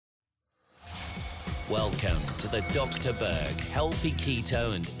Welcome to the Dr. Berg Healthy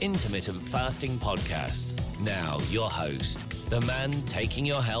Keto and Intermittent Fasting Podcast. Now, your host, the man taking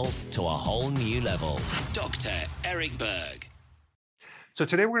your health to a whole new level, Dr. Eric Berg. So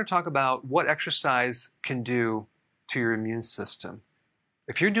today we're going to talk about what exercise can do to your immune system.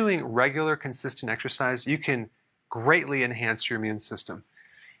 If you're doing regular, consistent exercise, you can greatly enhance your immune system.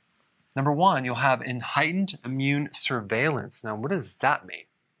 Number one, you'll have heightened immune surveillance. Now, what does that mean?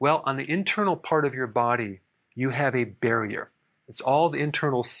 Well, on the internal part of your body, you have a barrier. It's all the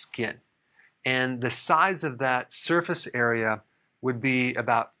internal skin. And the size of that surface area would be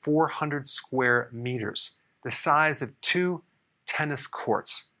about 400 square meters, the size of 2 tennis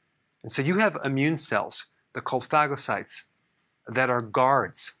courts. And so you have immune cells, they're called phagocytes, that are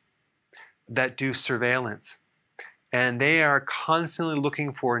guards, that do surveillance. And they are constantly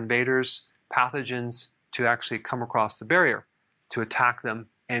looking for invaders, pathogens, to actually come across the barrier, to attack them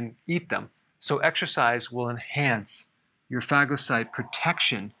and eat them. So exercise will enhance your phagocyte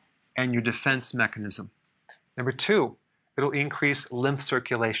protection and your defense mechanism. Number two, it'll increase lymph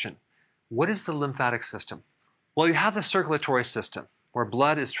circulation. What is the lymphatic system? Well, you have the circulatory system, where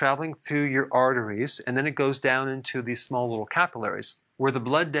blood is traveling through your arteries, and then it goes down into these small little capillaries, where the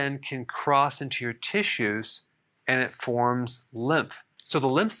blood then can cross into your tissues, and it forms lymph. So the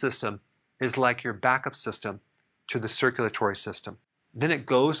lymph system is like your backup system to the circulatory system. Then it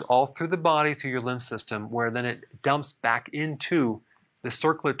goes all through the body, through your lymph system, where then it dumps back into the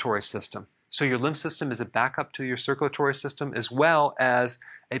circulatory system. So your lymph system is a backup to your circulatory system, as well as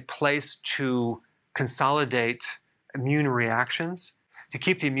a place to consolidate immune reactions, to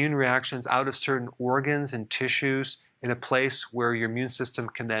keep the immune reactions out of certain organs and tissues in a place where your immune system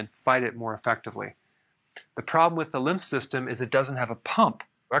can then fight it more effectively. The problem with the lymph system is it doesn't have a pump.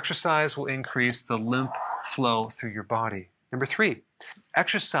 Exercise will increase the lymph flow through your body. Number three,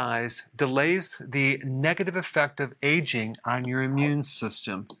 exercise delays the negative effect of aging on your immune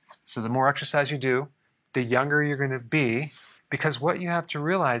system. So the more exercise you do, the younger you're going to be, because what you have to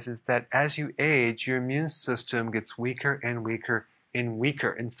realize is that as you age, your immune system gets weaker and weaker and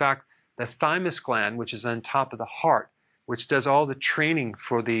weaker. In fact, the thymus gland, which is on top of the heart, which does all the training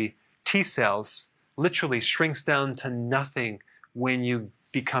for the T cells, literally shrinks down to nothing when you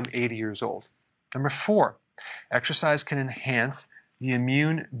become 80 years old. Number four, exercise can enhance the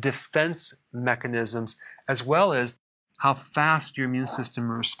immune defense mechanisms as well as how fast your immune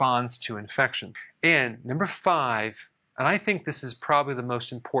system responds to infection. And number five, and I think this is probably the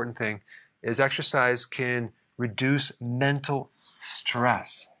most important thing, is exercise can reduce mental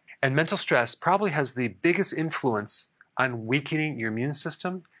stress. And mental stress probably has the biggest influence on weakening your immune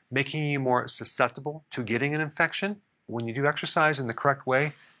system, making you more susceptible to getting an infection. When you do exercise in the correct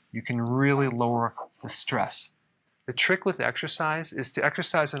way, you can really lower the stress. The trick with exercise is to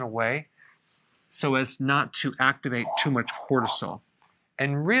exercise in a way so as not to activate too much cortisol.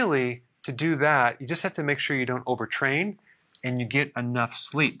 And really, to do that, you just have to make sure you don't overtrain and you get enough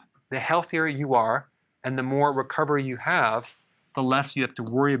sleep. The healthier you are and the more recovery you have, the less you have to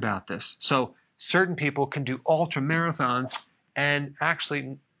worry about this. So certain people can do ultra marathons and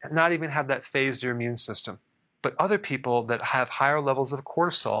actually not even have that phase their immune system. But other people that have higher levels of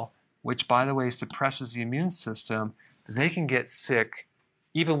cortisol, which by the way suppresses the immune system, they can get sick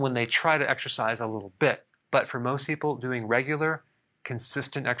even when they try to exercise a little bit. But for most people, doing regular,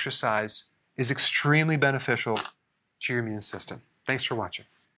 consistent exercise is extremely beneficial to your immune system. Thanks for watching.